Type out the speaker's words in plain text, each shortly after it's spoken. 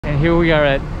here we are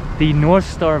at the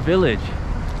Northstar Village.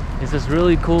 It's this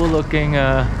really cool looking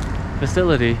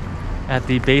facility at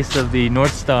the base of the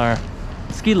Northstar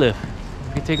ski lift.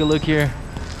 You can take a look here.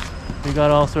 We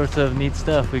got all sorts of neat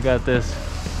stuff. We got this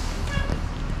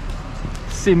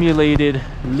simulated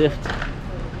lift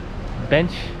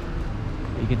bench.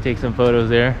 You can take some photos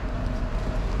there.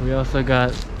 We also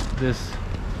got this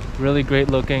really great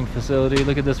looking facility.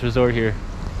 Look at this resort here.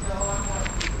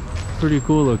 Pretty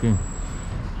cool looking.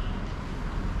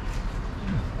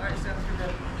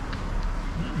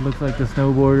 Looks like the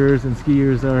snowboarders and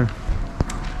skiers are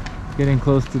getting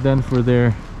close to done for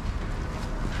their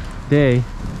day.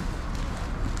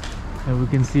 And we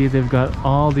can see they've got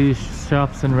all these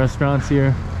shops and restaurants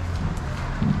here.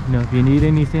 You know, if you need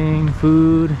anything,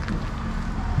 food,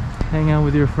 hang out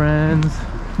with your friends,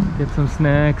 get some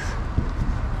snacks,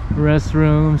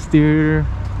 restrooms, theater.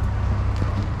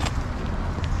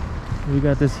 We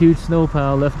got this huge snow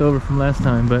pile left over from last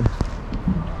time, but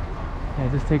yeah,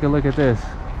 just take a look at this.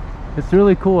 It's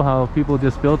really cool how people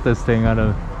just built this thing out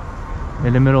of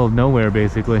in the middle of nowhere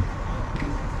basically,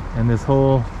 and this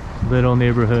whole little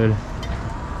neighborhood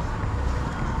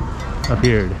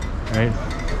appeared, right?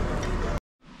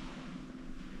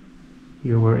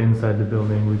 Here we're inside the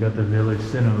building. We got the Village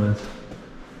Cinemas,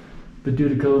 but due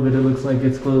to COVID it looks like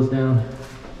it's closed down.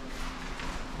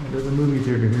 There's a movie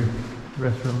theater here,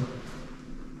 restroom.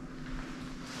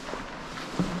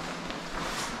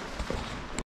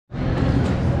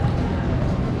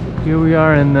 Here we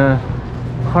are in the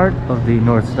heart of the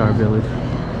Northstar Village.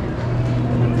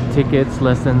 Tickets,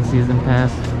 lessons, season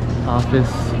pass,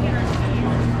 office.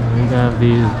 And we have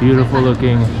these beautiful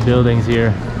looking buildings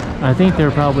here. I think they're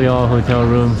probably all hotel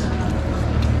rooms.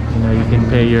 You know, you can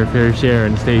pay your fair share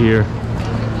and stay here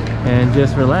and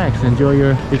just relax, enjoy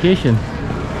your vacation.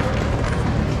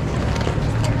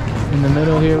 In the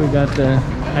middle here we got the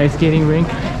ice skating rink,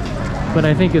 but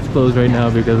I think it's closed right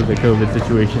now because of the COVID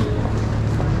situation.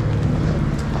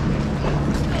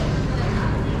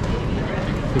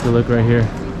 Take a look right here.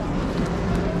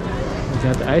 We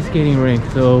got the ice skating rink,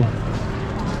 so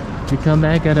if you come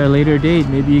back at a later date,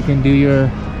 maybe you can do your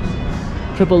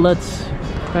triple Lutz,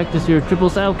 practice your triple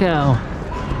sow cow.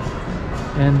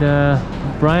 And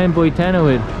Brian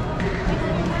Boytanowit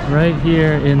right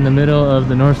here in the middle of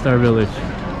the Northstar Village.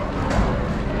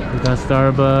 We got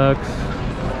Starbucks,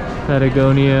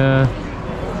 Patagonia,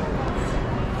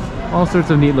 all sorts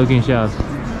of neat looking shops.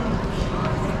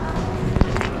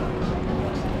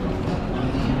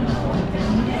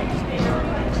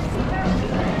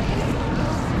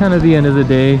 Kind of the end of the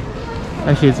day.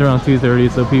 Actually, it's around 2:30,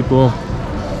 so people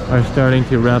are starting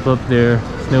to wrap up their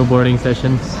snowboarding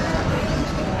sessions.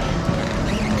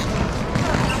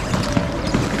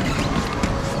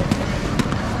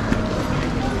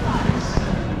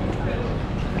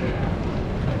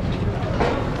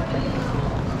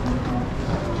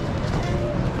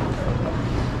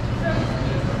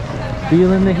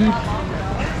 Feeling the heat.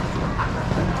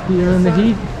 Feeling the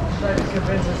heat.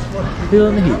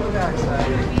 Feeling the heat.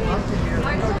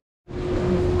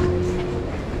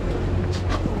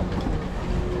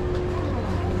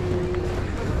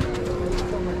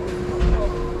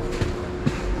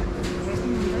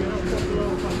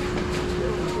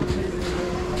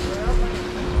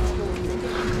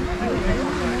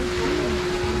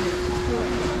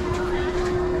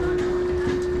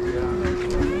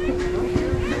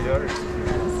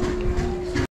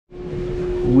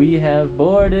 We have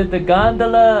boarded the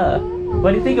gondola.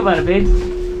 What do you think about it, babes?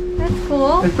 That's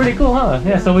cool. It's pretty cool, huh?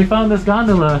 Yeah, so we found this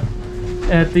gondola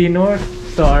at the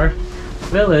Northstar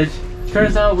Village.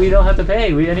 Turns out we don't have to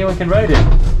pay. Anyone can ride it.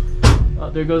 Oh,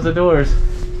 there goes the doors.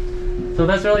 So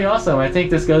that's really awesome. I think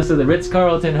this goes to the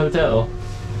Ritz-Carlton Hotel.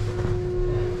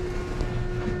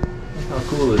 Look how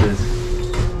cool it is.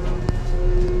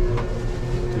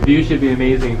 The view should be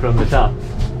amazing from the top.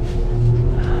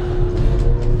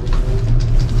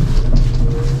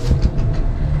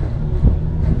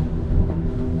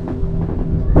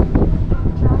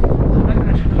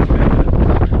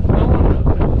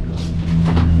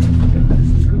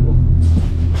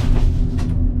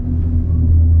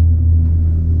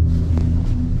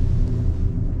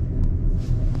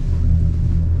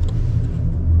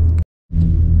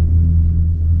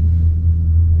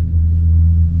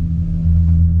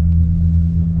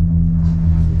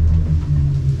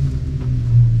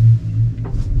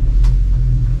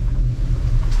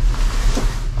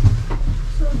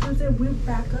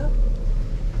 Back up?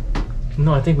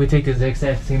 No, I think we take the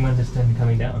exact same one this time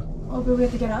coming down. Oh, but we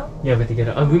have to get out? Yeah, we have to get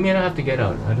out. We may not have to get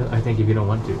out. I think if you don't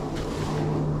want to.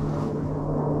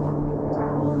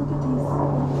 Oh, look at these.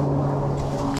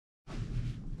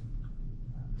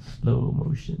 Slow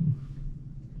motion.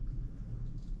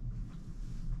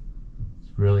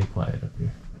 It's really quiet up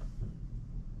here.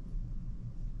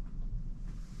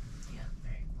 Yeah,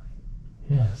 very quiet.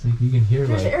 Yeah, it's like you can hear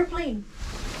There's like... an airplane.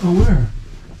 Oh, where?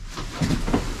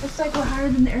 It's like we're higher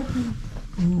than the airplane.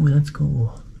 Oh, that's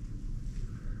cool.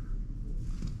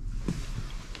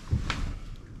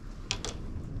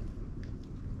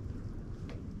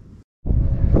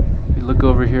 If you look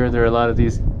over here, there are a lot of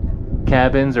these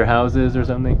cabins or houses or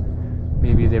something.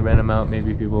 Maybe they rent them out,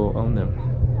 maybe people own them.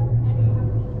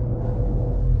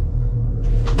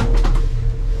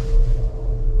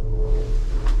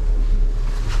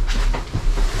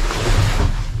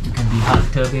 You can be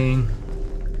hot tubbing.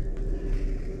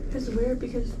 It's weird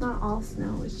because it's not all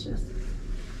snow, it's just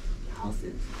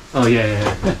houses. Oh,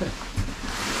 yeah.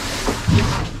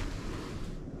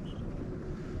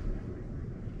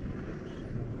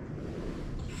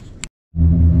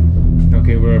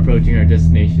 Okay, we're approaching our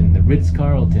destination, the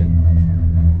Ritz-Carlton.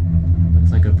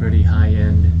 Looks like a pretty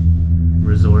high-end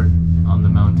resort on the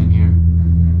mountain here.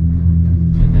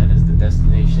 And that is the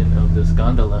destination of this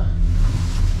gondola.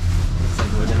 Looks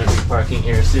like we're gonna be parking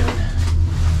here soon.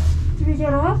 Did we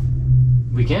get off?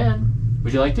 We can.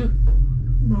 Would you like to?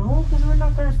 No, because we're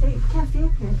not gonna stay. We can't stay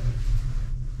up here.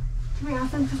 Can we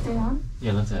ask them to stay on?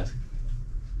 Yeah, let's ask.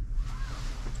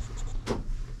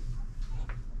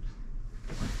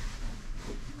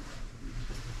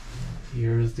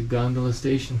 Here is the gondola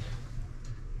station.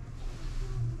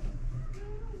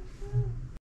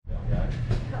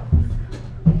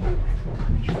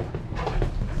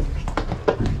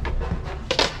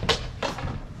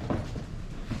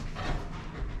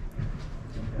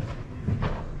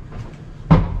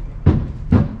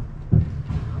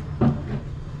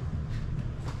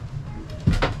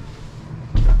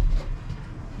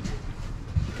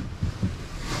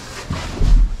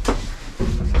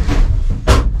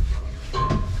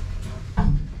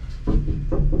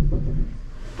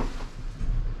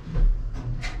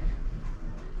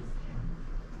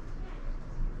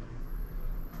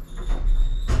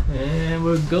 And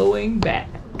we're going back.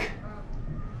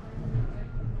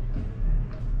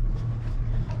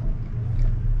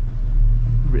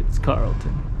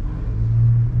 Ritz-Carlton.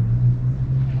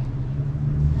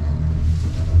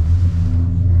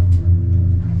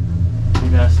 You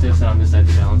gotta still sit on this side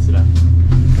to balance it out.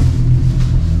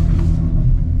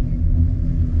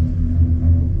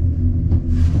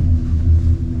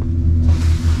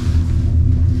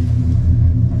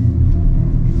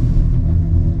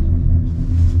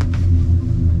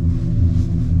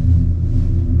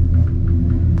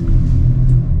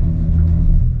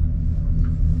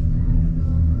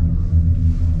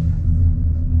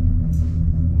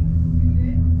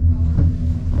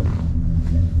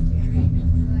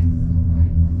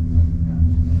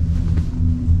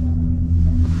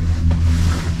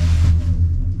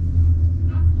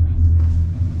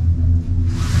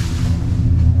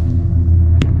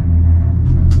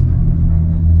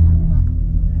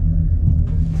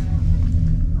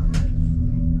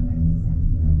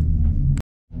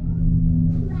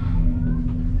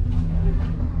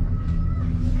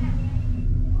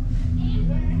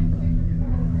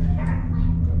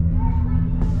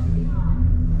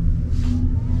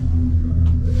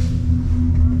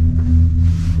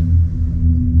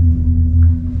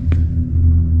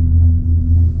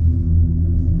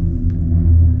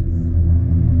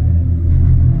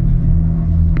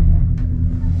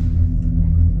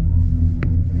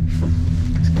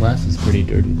 Glass is pretty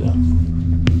dirty though.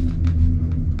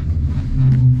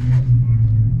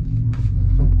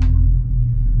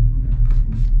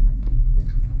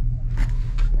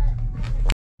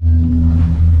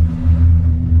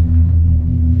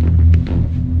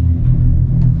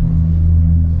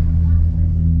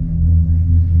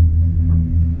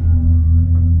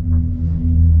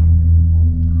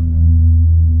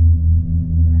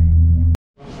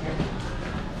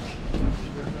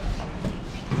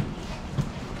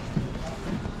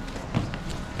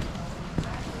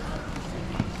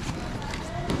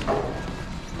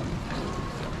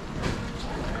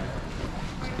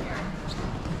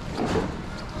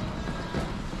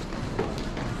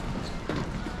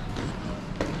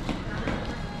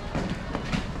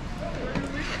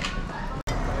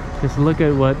 Just look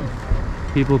at what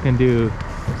people can do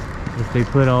if they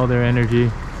put all their energy,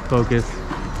 focus,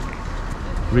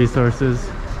 resources.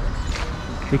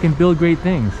 They can build great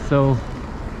things. So,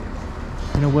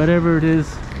 you know, whatever it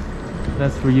is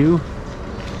that's for you,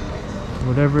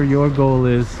 whatever your goal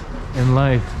is in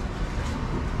life,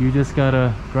 you just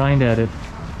gotta grind at it.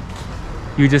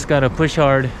 You just gotta push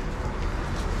hard,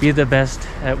 be the best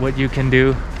at what you can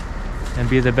do, and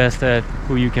be the best at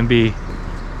who you can be.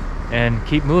 and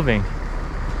keep moving.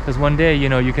 Because one day, you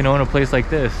know, you can own a place like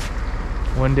this.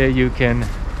 One day you can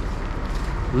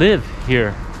live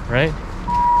here, right?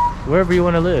 Wherever you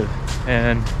want to live,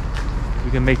 and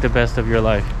you can make the best of your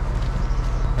life.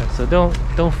 So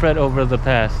don't fret over the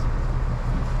past.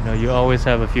 You know, you always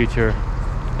have a future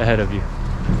ahead of you.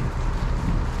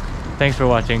 Thanks for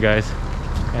watching, guys,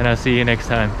 and I'll see you next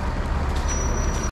time.